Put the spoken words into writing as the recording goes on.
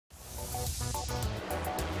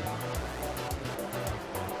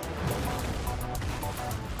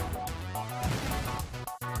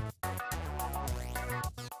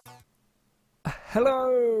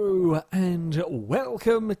Hello and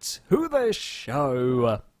welcome to the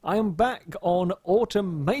show. I am back on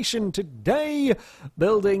automation today,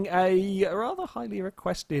 building a rather highly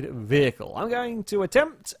requested vehicle. I'm going to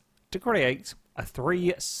attempt to create a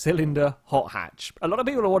 3-cylinder hot hatch. A lot of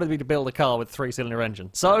people have wanted me to build a car with a 3-cylinder engine,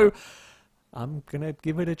 so I'm going to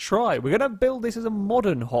give it a try. We're going to build this as a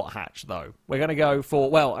modern hot hatch, though. We're going to go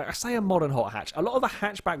for, well, I say a modern hot hatch. A lot of the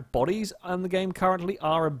hatchback bodies in the game currently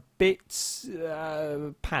are a bit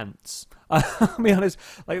pants. I'll be honest,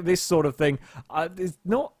 like this sort of thing, there's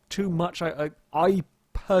not too much. I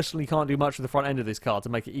personally can't do much with the front end of this car to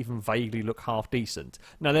make it even vaguely look half decent.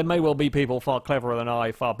 Now, there may well be people far cleverer than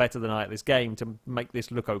I, far better than I at this game to make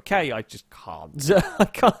this look okay. I just can't. I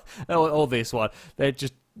can't. Or this one. They're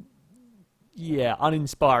just, yeah,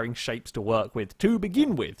 uninspiring shapes to work with to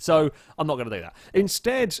begin with, so I'm not going to do that.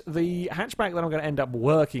 Instead, the hatchback that I'm going to end up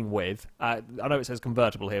working with, I know it says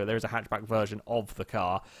convertible here, but there is a hatchback version of the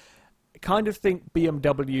car. Kind of think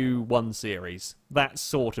BMW 1 Series, that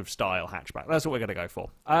sort of style hatchback. That's what we're going to go for.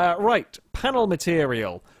 Right, panel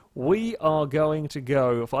material. We are going to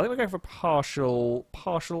go for, I think we're going for partial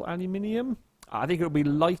aluminium. I think it'll be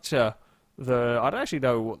lighter than, I don't actually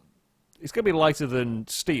know. It's going to be lighter than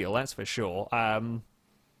steel, that's for sure.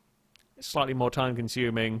 Slightly more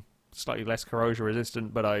time-consuming, slightly less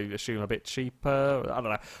corrosion-resistant, but I assume a bit cheaper. I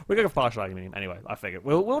don't know. We're going for partial aluminium anyway. I figured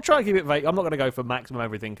we'll try and keep it vague. I'm not going to go for maximum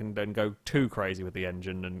everything and go too crazy with the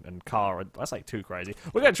engine and car. I say too crazy.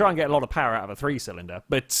 We're going to try and get a lot of power out of a 3-cylinder,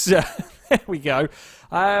 but there we go.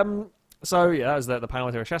 So yeah, that was the panel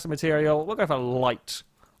material, chassis material. We'll go for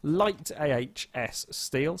light AHS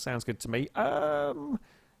steel. Sounds good to me.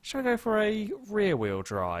 Shall I go for a rear-wheel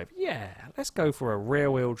drive? Yeah, let's go for a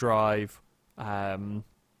rear-wheel drive hot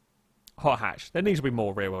hatch. There needs to be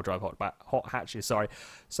more rear-wheel drive hot hatches, sorry.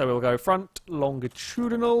 So we'll go front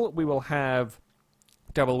longitudinal. We will have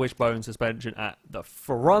double wishbone suspension at the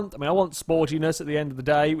front. I mean, I want sportiness at the end of the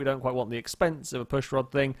day. We don't quite want the expense of a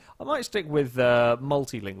pushrod thing. I might stick with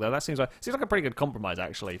multi-link, though. That seems like a pretty good compromise,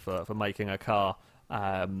 actually, for making a car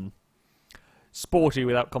sporty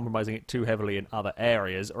without compromising it too heavily in other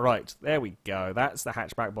areas. Right, there we go. That's the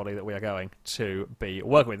hatchback body that we are going to be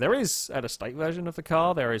working with. There is an estate version of the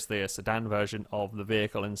car. There is the sedan version of the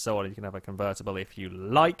vehicle and so on. You can have a convertible if you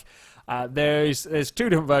like. There's two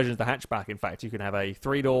different versions of the hatchback. In fact, you can have a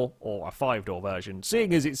 3-door or a 5-door version.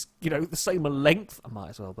 Seeing as it's, the same length, I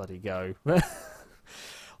might as well bloody go. I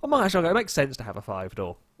might as well go. It makes sense to have a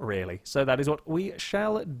 5-door, really. So that is what we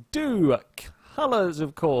shall do. Colours,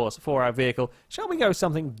 of course, for our vehicle. Shall we go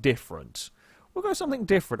something different? We'll go something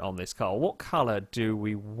different on this car. What colour do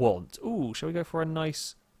we want? Ooh, shall we go for a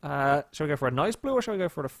nice... shall we go for a nice blue or shall we go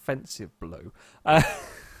for an offensive blue?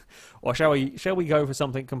 Or shall we go for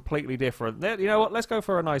something completely different? You know what? Let's go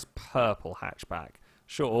for a nice purple hatchback.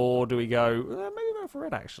 Sure. Or do we go... maybe go for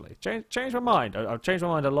red, actually. Change my mind. I've changed my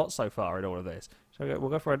mind a lot so far in all of this. We'll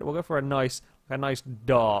go for a nice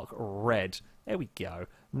dark red. There we go.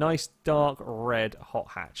 Nice dark red hot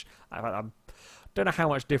hatch. I don't know how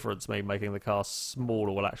much difference me making the car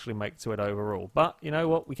smaller will actually make to it overall. But you know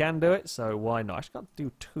what? We can do it, so why not? I just can't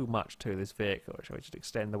do too much to this vehicle. Shall we just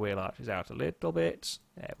extend the wheel arches out a little bit?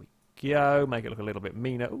 There we go. Make it look a little bit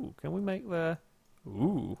meaner. Ooh, can we make the...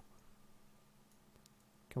 Ooh.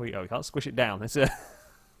 Can we... Oh, we can't squish it down. It's a...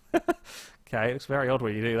 Okay, it looks very odd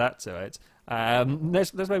when you do that to it.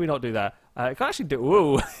 Let's maybe not do that. Can't actually do...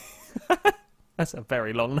 Ooh. That's a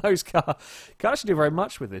very long nose car. Can't actually do very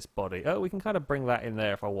much with this body. Oh, we can kind of bring that in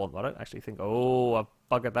there if I want. I don't actually think... Oh, I've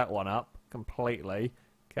buggered that one up completely.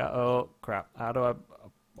 Oh, crap. How do I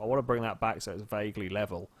want to bring that back so it's vaguely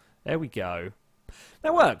level. There we go.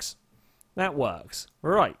 That works. That works.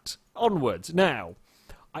 Right. Onwards. Now,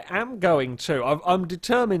 I am going to... I'm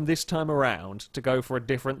determined this time around to go for a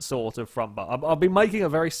different sort of front bumper. I've been making a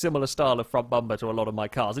very similar style of front bumper to a lot of my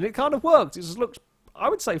cars, and it kind of works. It just looks... I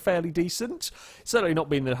would say fairly decent. Certainly not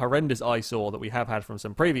been the horrendous eyesore that we have had from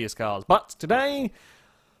some previous cars. But today,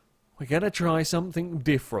 we're going to try something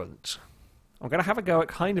different. I'm going to have a go at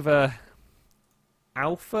kind of a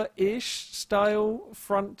alpha-ish style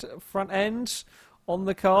front end on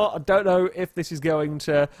the car. I don't know if this is going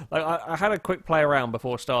to... Like, I had a quick play around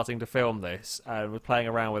before starting to film this, and was playing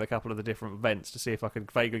around with a couple of the different vents to see if I could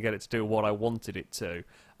vaguely get it to do what I wanted it to,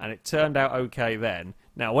 and it turned out okay then.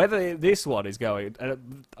 Now, whether this one is going...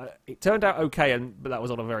 it turned out okay, but that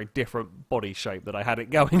was on a very different body shape that I had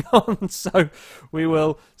it going on, so we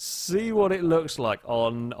will see what it looks like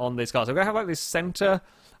on this car. So we're going to have like this centre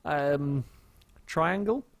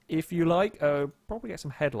triangle, if you like. Probably get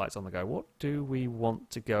some headlights on the go. What do we want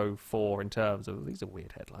to go for in terms of... These are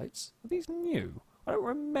weird headlights. Are these new? I don't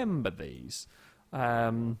remember these.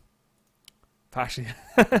 Actually,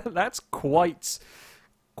 that's quite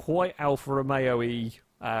Alfa Romeo-y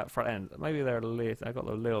front end. Maybe they got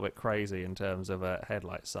a little bit crazy in terms of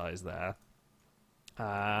headlight size there.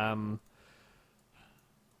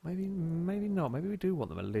 Maybe not. Maybe we do want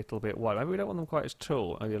them a little bit wide. Maybe we don't want them quite as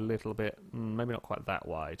tall. Maybe a little bit. Maybe not quite that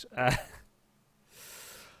wide.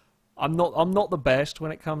 I'm not the best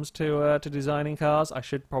when it comes to designing cars. I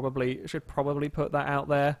should probably put that out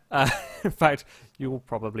there. In fact, you will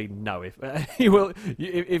probably know if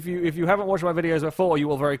if you haven't watched my videos before, you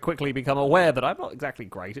will very quickly become aware that I'm not exactly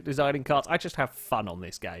great at designing cars. I just have fun on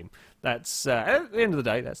this game. That's at the end of the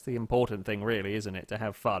day, that's the important thing, really, isn't it? To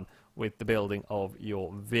have fun with the building of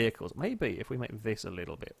your vehicles. Maybe if we make this a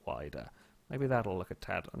little bit wider. Maybe that'll look a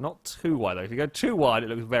tad... Not too wide, though. If you go too wide, it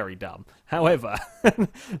looks very dumb. However,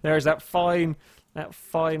 there is that fine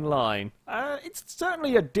line. It's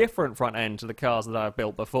certainly a different front end to the cars that I've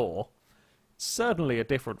built before. Certainly a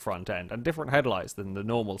different front end and different headlights than the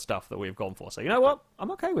normal stuff that we've gone for. So you know what?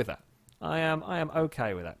 I'm okay with that. I am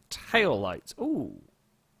okay with that. Tail lights. Ooh.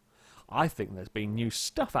 I think there's been new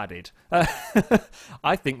stuff added.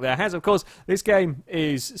 I think there has. Of course, this game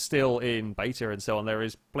is still in beta and so on. There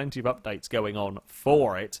is plenty of updates going on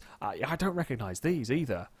for it. I don't recognise these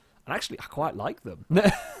either. And actually, I quite like them.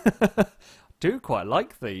 Do quite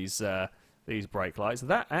like these brake lights.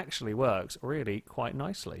 That actually works really quite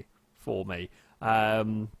nicely for me. I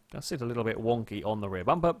sit a little bit wonky on the rear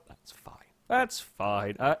bumper. That's fine. That's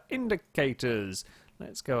fine. Indicators.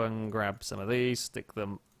 Let's go and grab some of these, stick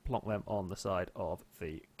them, plonk them on the side of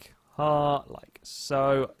the car, like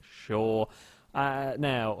so. Sure.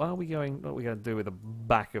 Now, what are we going to do with the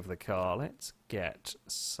back of the car? Let's get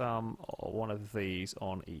some or one of these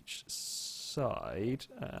on each side.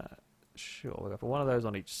 Sure, we'll go for one of those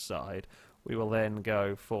on each side. We will then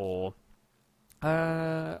go for...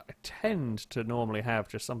 I tend to normally have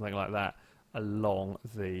just something like that along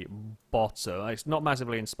the bottom. It's not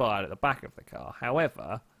massively inspired at the back of the car.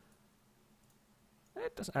 However...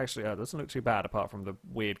 It doesn't actually. It doesn't look too bad, apart from the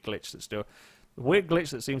weird glitch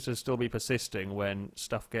that seems to still be persisting when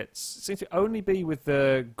stuff gets. It seems to only be with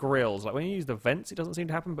the grills. Like when you use the vents, it doesn't seem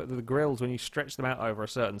to happen. But the grills, when you stretch them out over a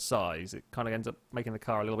certain size, it kind of ends up making the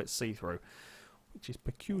car a little bit see-through, which is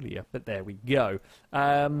peculiar. But there we go.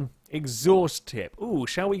 Exhaust tip. Ooh,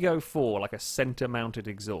 shall we go for like a center-mounted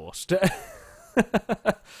exhaust?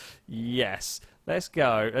 Yes. Let's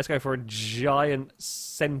go for a giant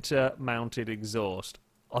center-mounted exhaust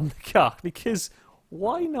on the car, because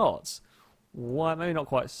why not? Why, maybe not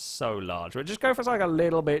quite so large, but just go for something a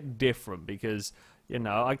little bit different, because, you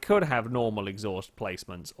know, I could have normal exhaust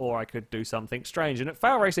placements, or I could do something strange, and at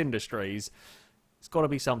FailRace Industries, it's got to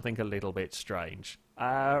be something a little bit strange.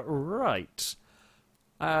 Right.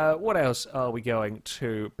 What else are we going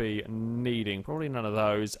to be needing? Probably none of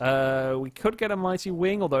those. We could get a mighty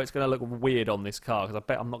wing, although it's going to look weird on this car, because I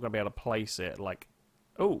bet I'm not going to be able to place it. Like,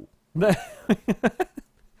 oh.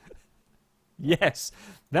 Yes,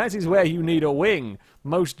 that is where you need a wing.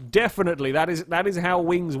 Most definitely. That is how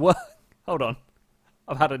wings work. Hold on.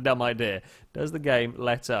 I've had a dumb idea. Does the game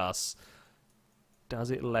let us...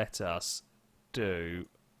 Does it let us do...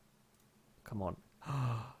 Come on.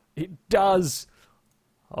 It does!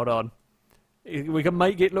 Hold on. We can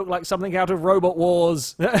make it look like something out of Robot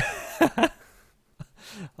Wars.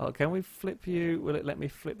 Oh, can we flip you? Will it let me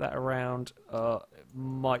flip that around? It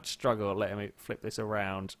might struggle letting me flip this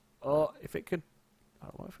around. Oh, if it could...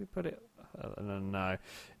 what if we put it... no.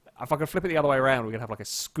 If I could flip it the other way around, we could have like a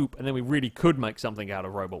scoop, and then we really could make something out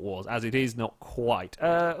of Robot Wars. As it is, not quite.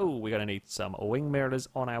 Oh, we're going to need some wing mirrors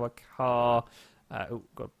on our car. Oh,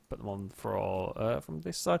 got to put them on from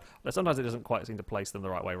this side. But sometimes it doesn't quite seem to place them the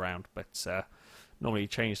right way around, but normally you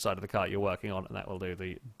change the side of the car you're working on, and that will do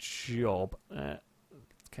the job.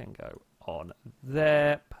 Can go on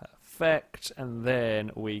there. Perfect. And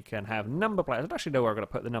then we can have number plates. I don't actually know where I'm going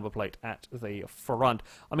to put the number plate at the front.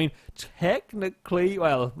 I mean, technically,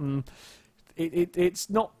 well... It's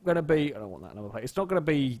not going to be... I don't want that number plate. It's not going to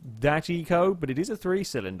be that eco, but it is a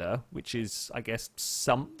 3-cylinder, which is, I guess,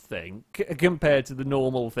 something compared to the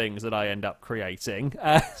normal things that I end up creating.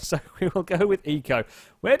 So we will go with eco.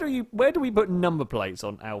 Where do we put number plates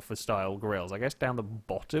on Alpha-style grills? I guess down the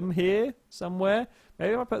bottom here somewhere?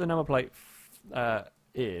 Maybe if I put the number plate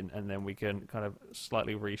in, and then we can kind of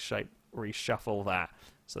slightly reshuffle that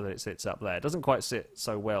so that it sits up there. It doesn't quite sit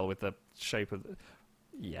so well with the shape of...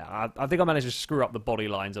 Yeah, I think I managed to screw up the body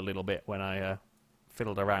lines a little bit when I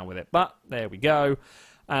fiddled around with it. But there we go.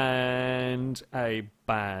 And a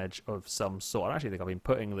badge of some sort. I actually think I've been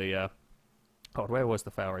putting the... God, where was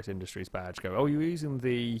the FailRace Industries badge go? Oh, you were using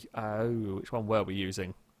the... Oh, which one were we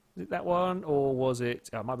using? Is it that one, or was it...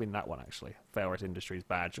 Oh, it might have been that one, actually. FailRace Industries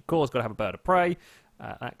badge. Of course, got to have a bird of prey.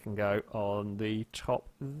 That can go on the top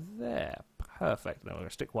there. Perfect. Now we're going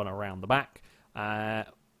to stick one around the back. I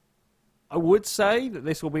would say that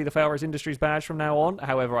this will be the FailRace Industries badge from now on.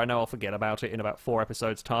 However, I know I'll forget about it in about 4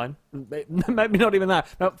 episodes' time. Maybe not even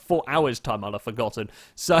that. About 4 hours' time I'll have forgotten.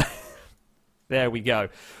 So, there we go.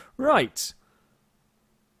 Right.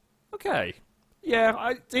 Okay.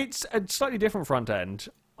 Yeah, it's a slightly different front end.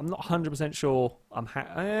 I'm not 100% sure I'm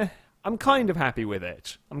kind of happy with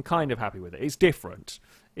it. It's different.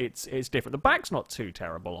 It's different. The back's not too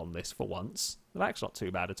terrible on this for once. The back's not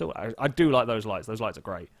too bad at all. I do like those lights. Those lights are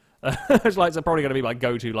great. Those lights are probably going to be my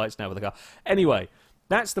go-to lights now for the car. Anyway,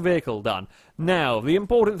 that's the vehicle done. Now, the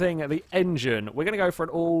important thing, the engine. We're going to go for an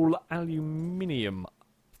all-aluminium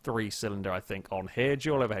 3-cylinder, I think, on here.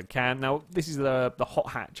 Dual overhead cam. Now, this is the hot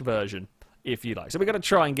hatch version, if you like. So we're going to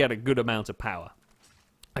try and get a good amount of power.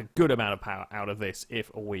 A good amount of power out of this if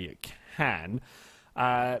we can.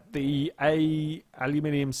 The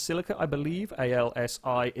aluminium silica, I believe,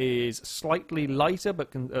 ALSI, is slightly lighter but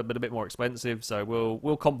a bit more expensive, so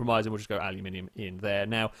we'll compromise and we'll just go aluminium in there.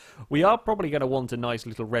 Now, we are probably going to want a nice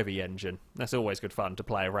little Revy engine. That's always good fun to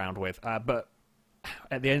play around with, but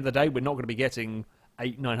at the end of the day, we're not going to be getting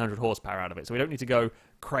 800-900 horsepower out of it, so we don't need to go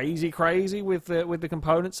crazy with the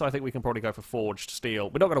components. So I think we can probably go for forged steel.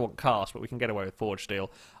 We're not going to want cast, but we can get away with forged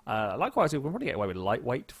steel. Likewise, we can probably get away with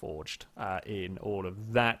lightweight forged in all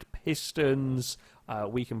of that. Pistons,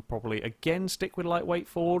 we can probably again stick with lightweight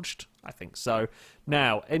forged. I think so.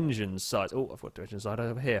 Now, engine size. Oh, I've got the engine side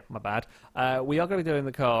over here. My bad. We are going to be doing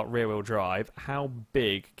the car rear-wheel drive. How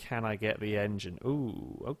big can I get the engine?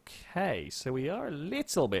 Ooh, okay. So we are a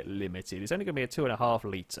little bit limited. It's only going to be a 2.5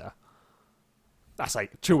 litre. That's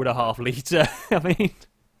like 2.5 litre. I mean,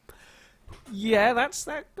 yeah, that's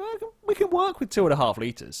that. We can work with 2.5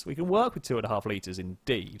 litres. We can work with 2.5 litres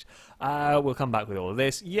indeed. We'll come back with all of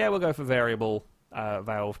this. Yeah, we'll go for variable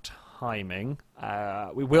valve timing.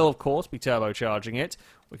 We will, of course, be turbocharging it.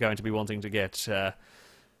 We're going to be wanting to get...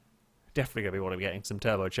 definitely going to be wanting to be getting some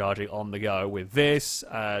turbocharging on the go with this.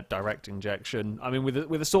 Direct injection. I mean, with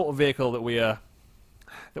the sort of vehicle that we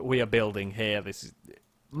are building here, this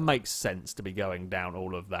makes sense to be going down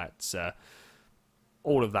all of that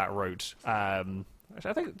route. I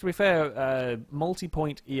think, to be fair,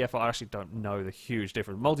 multi-point EFI, I actually don't know the huge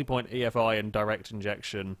difference. Multi-point EFI and direct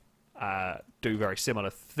injection do very similar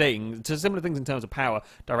things. Similar things in terms of power.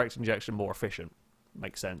 Direct injection more efficient.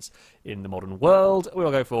 Makes sense in the modern world.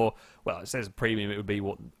 We'll go for, well, it says premium, it would be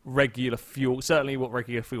what regular fuel, certainly what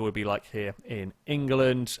regular fuel would be like here in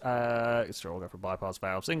England. So we'll go for bypass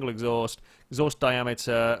valve, single exhaust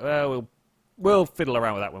diameter. Well, we'll fiddle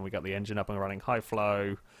around with that when we got the engine up and running. High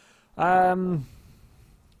flow. Bugger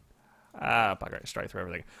it straight through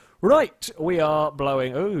everything. Right, we are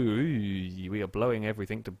blowing. Ooh, we are blowing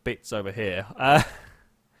everything to bits over here.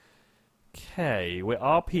 Okay, we're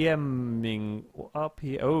RPMing.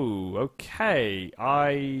 Oh, okay.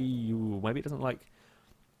 Maybe it doesn't like.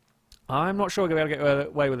 I'm not sure we're going to get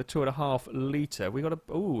away with a 2.5 litre. We got to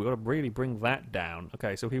really bring that down.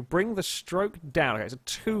 Okay, so if we bring the stroke down, okay, it's a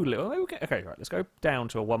 2 litre. Okay, right, let's go down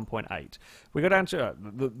to a 1.8. We go down to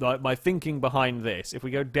my thinking behind this. If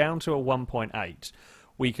we go down to a 1.8,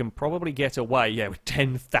 we can probably get away, yeah, with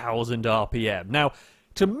 10,000 RPM. Now,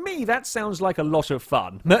 to me, that sounds like a lot of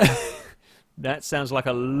fun. That sounds like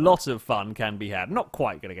a lot of fun can be had. Not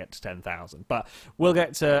quite going to get to 10,000, but we'll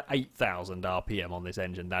get to 8,000 RPM on this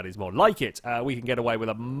engine. That is more like it. We can get away with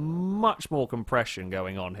a much more compression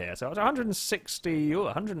going on here. So it's 160,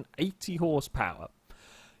 180 horsepower.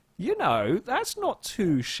 You know, that's not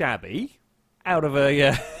too shabby out of a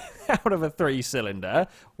out of a 3-cylinder.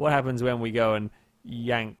 What happens when we go and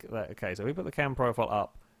yank that? Okay, so we put the cam profile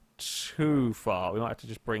up too far. We might have to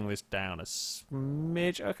just bring this down a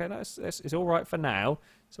smidge. Okay, no, it's all right for now.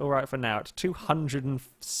 It's all right for now. It's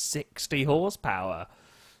 260 horsepower.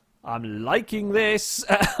 I'm liking this.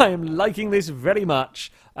 I am liking this very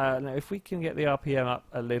much. Now, if we can get the RPM up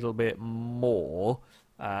a little bit more,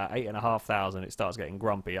 8,500, it starts getting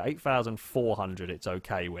grumpy. 8,400, it's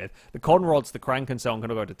okay with. The conrods, the crank and so on,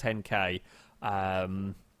 can go to 10k.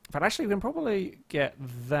 But actually, we can probably get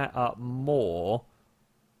that up more.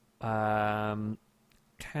 Can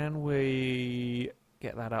we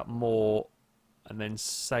get that up more and then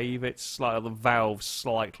save it slightly? The valves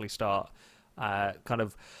slightly start kind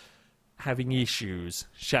of having issues,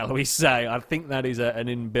 shall we say. I think that is an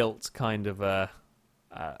inbuilt kind of right.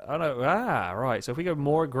 So if we go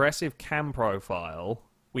more aggressive cam profile,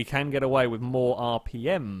 we can get away with more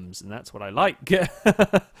RPMs, and that's what I like.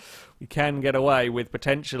 We can get away with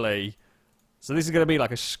potentially So this is going to be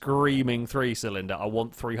like a screaming 3-cylinder. I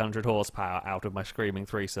want 300 horsepower out of my screaming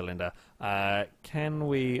 3-cylinder. Can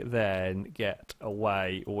we then get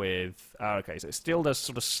away with... okay, so it still does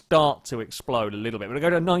sort of start to explode a little bit. We're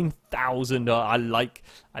going to go to 9,000. I like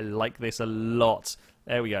this a lot.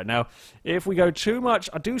 There we go. Now, if we go too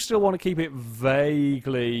much, I do still want to keep it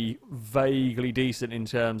vaguely decent in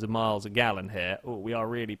terms of miles a gallon here. Ooh, we are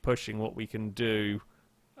really pushing what we can do...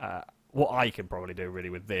 what I can probably do, really,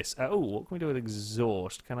 with this. Oh, what can we do with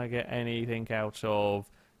exhaust? Can I get anything out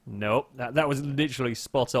of... Nope. That was literally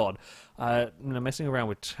spot on. Messing around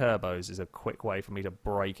with turbos is a quick way for me to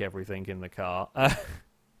break everything in the car.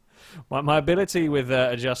 My ability with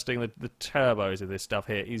adjusting the turbos of this stuff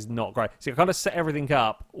here is not great. So I kind of set everything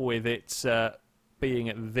up with it being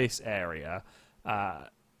at this area. And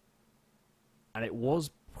it was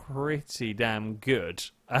pretty damn good.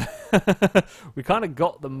 We kind of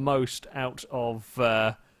got the most out of...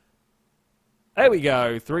 there we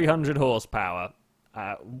go, 300 horsepower.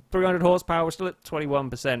 300 horsepower, we're still at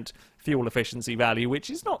 21% fuel efficiency value, which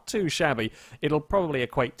is not too shabby. It'll probably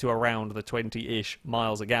equate to around the 20-ish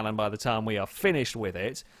miles a gallon by the time we are finished with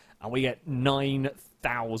it. And we get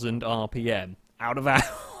 9,000 RPM out of our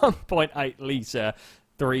 1.8 litre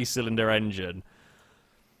 3-cylinder engine.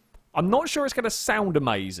 I'm not sure it's going to sound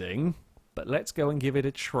amazing, but let's go and give it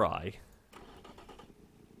a try.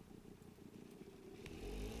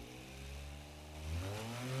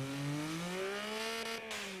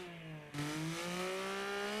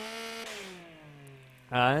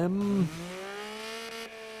 I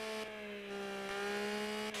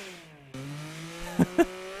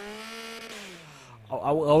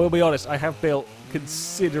will be honest, I have built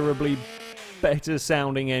considerably better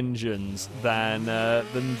sounding engines than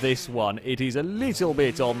this one. It is a little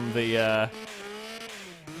bit on the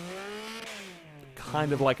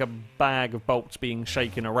kind of like a bag of bolts being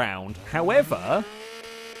shaken around. However,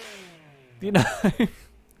 you know,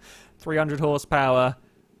 300 horsepower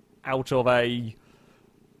out of a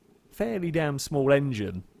fairly damn small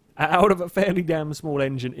engine. Out of a fairly damn small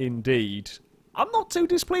engine indeed. I'm not too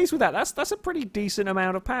displeased with that. That's a pretty decent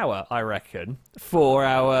amount of power, I reckon, for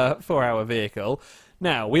our vehicle.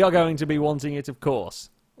 Now, we are going to be wanting it, of course,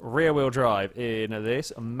 rear-wheel drive in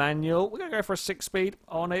this manual. We're going to go for a 6-speed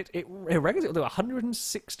on it. It reckons it'll do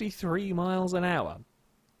 163 miles an hour.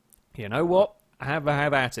 You know what? Have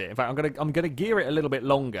at it. In fact, I'm gonna gear it a little bit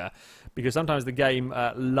longer because sometimes the game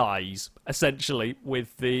lies essentially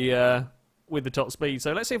with the top speed.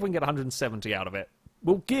 So let's see if we can get 170 out of it.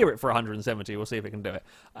 We'll gear it for 170. We'll see if it can do it.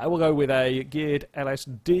 We'll go with a geared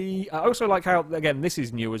LSD. I also like how, again, this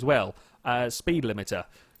is new as well. Speed limiter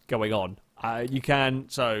going on. You can,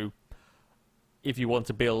 so if you want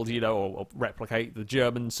to build, you know, or replicate the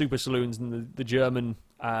German super saloons and the German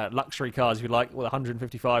luxury cars, if you like, with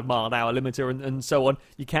 155 mile an hour limiter and so on,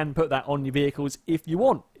 you can put that on your vehicles if you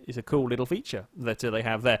want. It's a cool little feature that they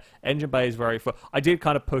have there. Engine bay is very full. I did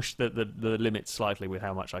kind of push the limit slightly with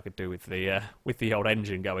how much I could do with the old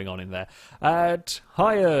engine going on in there.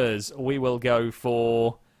 Tyres, we will go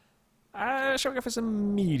for... shall we go for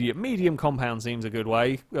some medium? Medium compound seems a good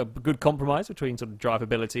way. A good compromise between sort of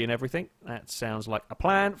drivability and everything. That sounds like a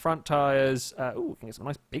plan. Front tyres. Ooh, we can get some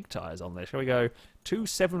nice big tyres on there. Shall we go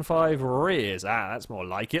 275 rears? That's more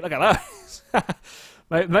like it. Look at those.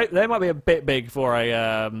 They might be a bit big for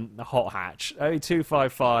a hot hatch.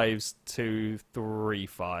 255s,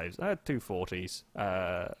 235s,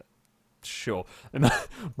 240s. Sure.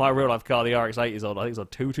 My real life car, the RX-8, is on. I think it's on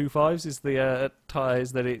 225s. Is the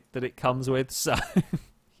tyres that it comes with. So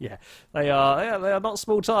yeah, they are not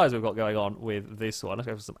small tyres we've got going on with this one. Let's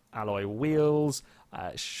go for some alloy wheels.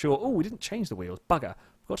 Sure. Oh, we didn't change the wheels. Bugger.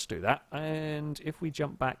 Got to do that. And if we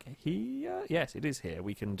jump back here, yes, it is here.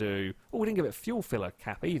 We can do... Oh, we didn't give it a fuel filler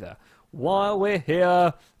cap either. While we're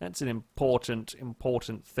here, that's an important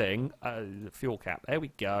thing. Fuel cap. There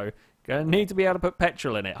we go. Gonna need to be able to put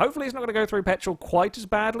petrol in it. Hopefully it's not going to go through petrol quite as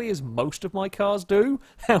badly as most of my cars do.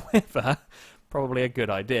 However, probably a good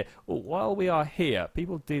idea. While we are here,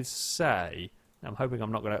 people did say... I'm hoping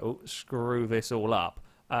I'm not going to screw this all up.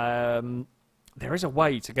 There is a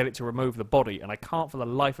way to get it to remove the body, and I can't for the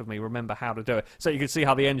life of me remember how to do it. So you can see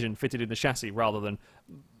how the engine fitted in the chassis rather than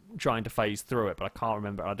trying to phase through it, but I can't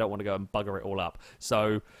remember, and I don't want to go and bugger it all up.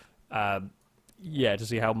 So, yeah, to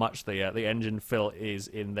see how much the engine fill is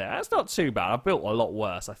in there. That's not too bad. I've built a lot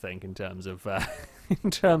worse, I think, in terms of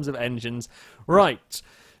engines. Right,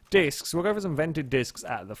 discs. We'll go for some vented discs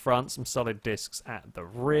at the front, some solid discs at the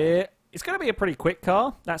rear. It's going to be a pretty quick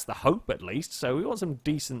car. That's the hope, at least. So we want some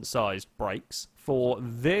decent-sized brakes for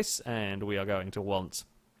this, and we are going to want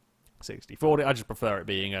 60/40. I just prefer it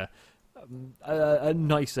being a a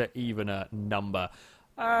nicer, evener number.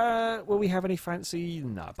 Will we have any fancy?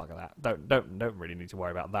 No, bugger that. Don't really need to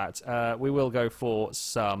worry about that. We will go for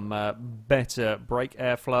some better brake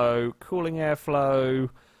airflow, cooling airflow.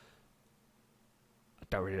 I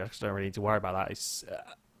don't really need to worry about that.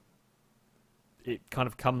 It kind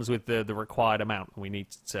of comes with the required amount. We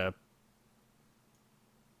need to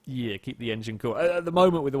keep the engine cool. At the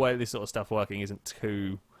moment, with the way this sort of stuff working, isn't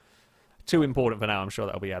too important for now. I'm sure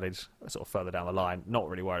that'll be added sort of further down the line. Not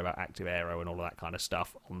really worried about active aero and all of that kind of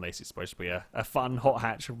stuff on this. It's supposed to be a fun hot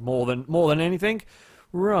hatch more than anything.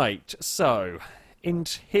 Right, so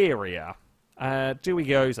interior. Do we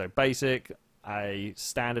go so basic, a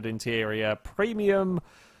standard interior, premium,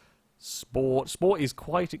 sport? Sport is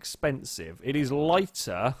quite expensive. It is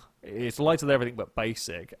lighter. It's lighter than everything but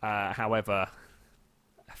basic. However,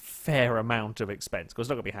 a fair amount of expense because it's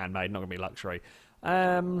not going to be handmade, not going to be luxury.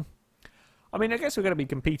 I mean, I guess we're going to be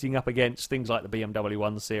competing up against things like the BMW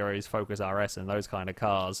 1 Series, Focus RS, and those kind of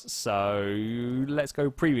cars. So let's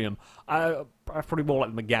go premium. Probably more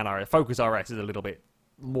like the Megane RS. Focus RS is a little bit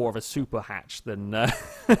more of a super hatch than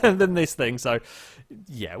than this thing. So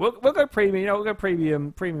yeah, we'll go premium. We'll go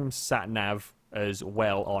premium sat nav as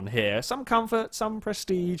well on here. Some comfort, some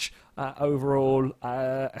prestige, overall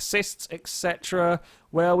assists, etc.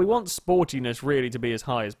 Well, we want sportiness really to be as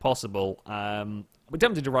high as possible. We're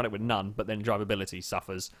tempted to run it with none, but then drivability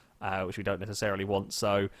suffers, which we don't necessarily want.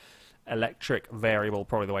 So electric variable,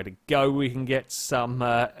 probably the way to go. We can get some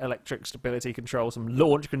electric stability control, some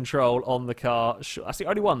launch control on the car. Sure. That's the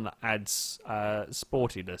only one that adds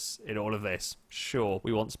sportiness in all of this. Sure,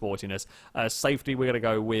 we want sportiness. Safety, we're going to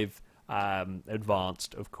go with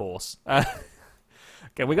advanced, of course.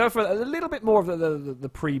 Okay, we go for a little bit more of the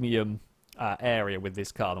premium area with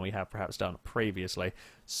this car than we have perhaps done previously.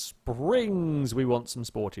 Springs, we want some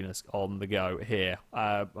sportiness on the go here.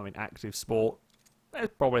 I mean, active sport,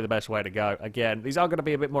 that's probably the best way to go. Again, these are going to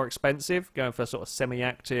be a bit more expensive, going for sort of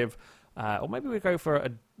semi-active, or maybe we go for a...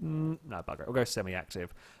 no, bugger it, we'll go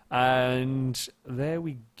semi-active. And there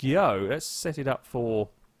we go. Let's set it up for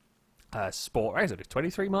sport. I do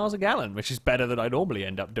 23 miles a gallon, which is better than I normally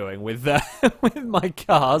end up doing with with my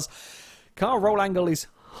cars. Car roll angle is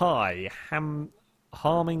high. Handling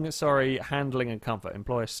and comfort.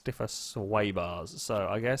 Employ stiffer sway bars. So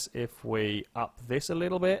I guess if we up this a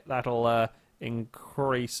little bit, that'll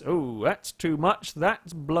increase... Ooh, that's too much.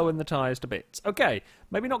 That's blowing the tyres to bits. Okay,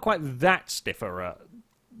 maybe not quite that stiffer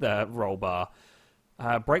roll bar.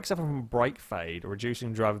 Brake suffer from brake fade,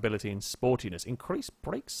 reducing drivability and sportiness. Increase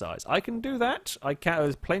brake size. I can do that. I can.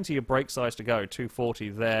 There's plenty of brake size to go. 240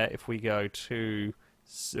 there. If we go to...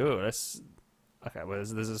 So let's... Okay, well,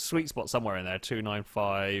 there's a sweet spot somewhere in there.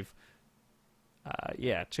 295.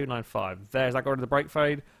 Yeah, 295. There's that got rid of the brake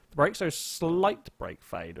fade. The brake shows slight brake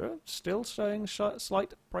fade. Still showing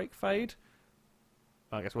slight brake fade.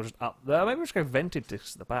 I guess we'll just up there. Maybe we'll just go vented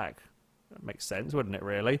discs at the back. That makes sense, wouldn't it,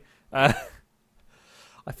 really?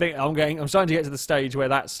 I think I'm starting to get to the stage where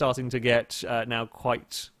that's starting to get now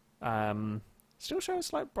quite... still showing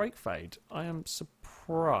slight brake fade. I am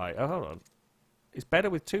surprised. Oh, hold on. It's better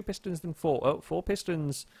with 2 pistons than 4. Oh, 4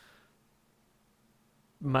 pistons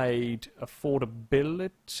made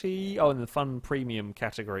affordability. Oh, in the fun premium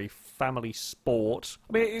category, family sport.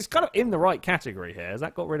 I mean, it's kind of in the right category here. Has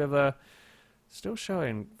that got rid of the... Still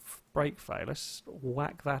showing brake fade. Let's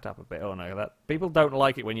whack that up a bit. Oh no, that people don't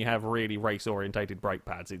like it when you have really race-orientated brake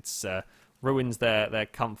pads. It's ruins their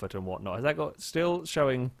comfort and whatnot. Has that got still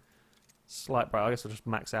showing slight brake? I guess we'll just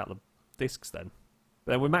max out the discs then.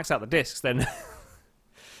 But then we max out the discs, then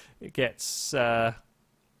it gets... I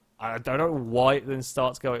don't know why it then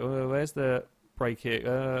starts going... Oh, where's the brake here?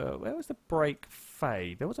 Where was the brake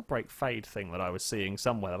fade? There was a brake fade thing that I was seeing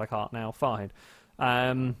somewhere that I can't now find.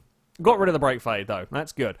 Got rid of the brake fade, though.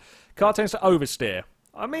 That's good. Car tends to oversteer.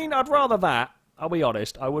 I mean, I'd rather that. I'll be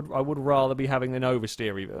honest. I would rather be having an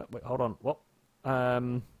oversteer. Wait, hold on. What?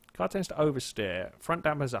 Car tends to oversteer. Front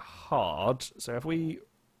dampers are hard. So if we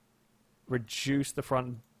reduce the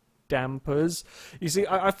front dampers... You see,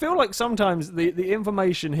 I feel like sometimes the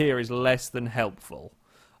information here is less than helpful.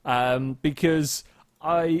 Because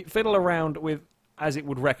I fiddle around with as it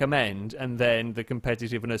would recommend, and then the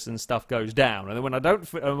competitiveness and stuff goes down. And then when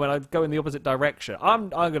I go in the opposite direction, I'm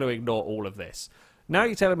going to ignore all of this. Now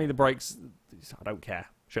you're telling me the brakes... I don't care.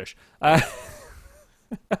 Shush.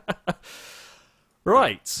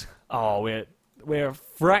 Right. Oh, we're a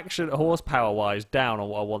fraction horsepower-wise down on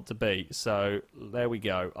what I want to be. So there we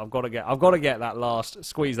go. I've got to get that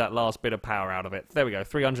squeeze that last bit of power out of it. There we go.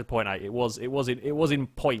 300.8. It was in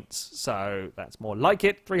points, so that's more like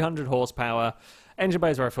it. 300 horsepower. Engine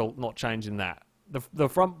bay is very full. Not changing that.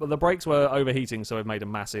 the brakes were overheating, so I've made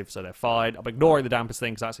them massive, so they're fine. I'm ignoring the dampers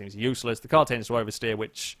thing because that seems useless. The car tends to oversteer,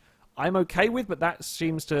 which I'm okay with, but that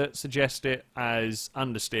seems to suggest it as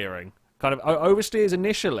understeering. Kind of oversteers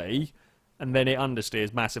initially, and then it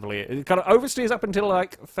understeers massively. It kind of oversteers up until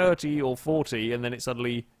like 30 or 40, and then it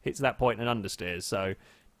suddenly hits that point and understeers. So,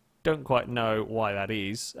 don't quite know why that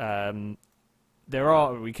is.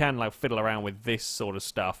 We can like fiddle around with this sort of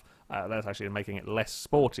stuff. That's actually making it less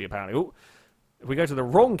sporty, apparently. Ooh, if we go to the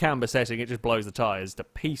wrong camber setting, it just blows the tyres to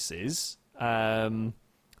pieces. That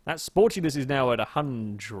sportiness is now at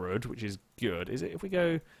 100, which is good. Is it if we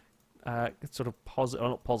go sort of positive,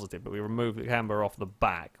 not positive, but we remove the camber off the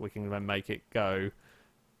back, we can then make it go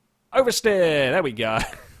oversteer. There we go.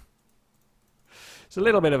 It's a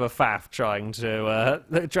little bit of a faff trying to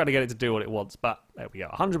get it to do what it wants, but there we go.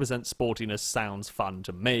 100% sportiness sounds fun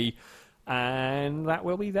to me, and that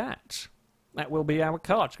will be that. That will be our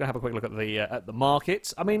car. Just gonna have a quick look at the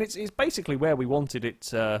market. I mean, it's basically where we wanted it.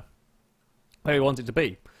 Where we want it to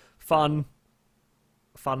be. Fun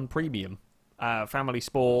premium. Family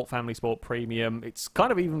sport premium. It's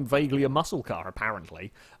kind of even vaguely a muscle car,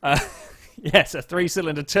 apparently. Yes, a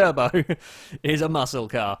 3-cylinder turbo is a muscle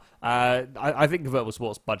car. I think convertible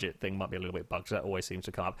sports budget thing might be a little bit bugged. That always seems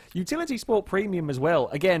to come up. Utility sport premium as well.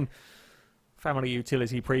 Again, family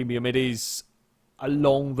utility premium. It is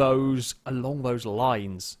along those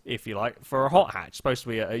lines, if you like, for a hot hatch. Supposed to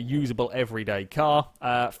be a usable everyday car.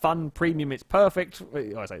 Fun premium. It's perfect.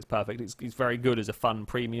 I say it's perfect. It's very good as a fun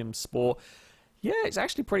premium sport. Yeah, it's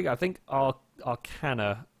actually pretty good. I think our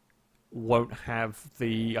Arcana won't have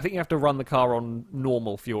the... I think you have to run the car on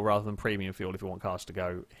normal fuel rather than premium fuel if you want cars to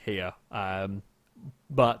go here.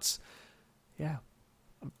 But yeah,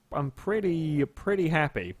 I'm pretty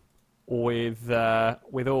happy with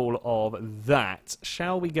all of that.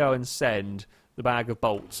 Shall we go and send the bag of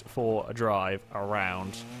bolts for a drive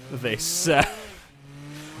around this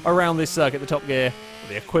around this circuit, the Top Gear,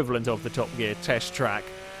 the equivalent of the Top Gear test track?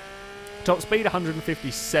 Top speed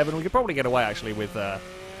 157. We could probably get away actually with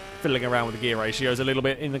fiddling around with the gear ratios a little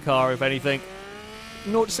bit in the car, if anything.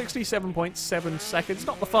 0 to 67.7 seconds.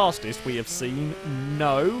 Not the fastest we have seen,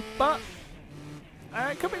 no, but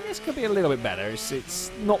this could be a little bit better.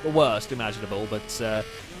 It's not the worst imaginable, but yeah,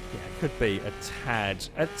 it could be a tad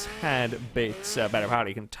bit better.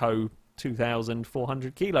 Apparently, you can tow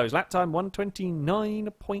 2,400 kilos. Lap time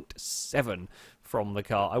 129.7 from the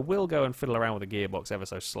car. I will go and fiddle around with the gearbox ever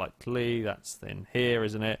so slightly. That's in here,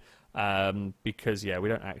 isn't it? Because yeah, we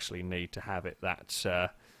don't actually need to have it that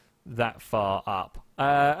far up.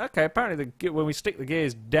 Okay, apparently when we stick the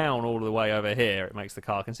gears down all the way over here, it makes the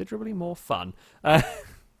car considerably more fun.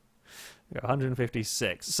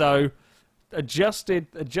 156. So adjusting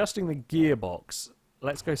the gearbox.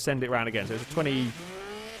 Let's go send it around again. So it's a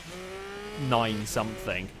 29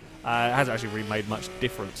 something. It hasn't actually really made much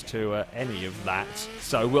difference to any of that.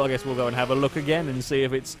 So I guess we'll go and have a look again and see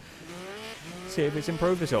if it's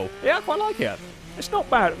improved at all. Yeah, I quite like it. It's not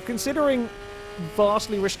bad, considering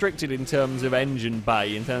vastly restricted in terms of engine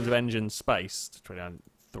bay, in terms of engine space.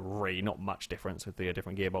 29.3, not much difference with the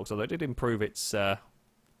different gearbox, although it did improve its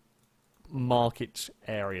market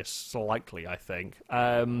area slightly, I think.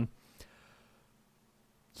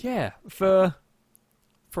 Yeah, for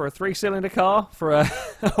a 3-cylinder car, for a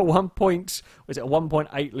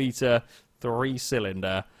 1.8 litre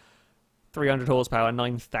 3-cylinder, 300 horsepower,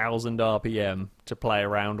 9,000 RPM to play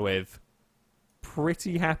around with.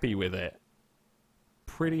 Pretty happy with it.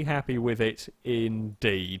 Pretty happy with it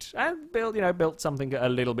indeed. And built something a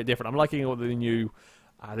little bit different. I'm liking all the new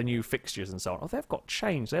fixtures and so on. Oh, they've got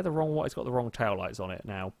changed. They're the wrong one. It's got the wrong taillights on it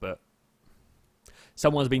now, but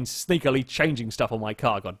someone's been sneakily changing stuff on my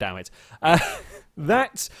car. God damn it!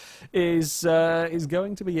 That is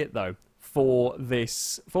going to be it though for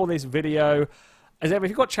this video. As ever,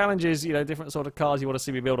 if you've got challenges, different sort of cars you want to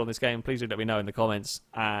see me build on this game, please do let me know in the comments,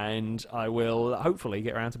 and I will hopefully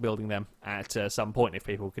get around to building them at some point if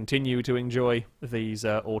people continue to enjoy these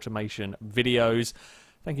automation videos.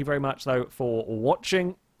 Thank you very much, though, for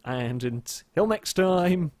watching, and until next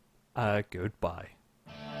time, goodbye.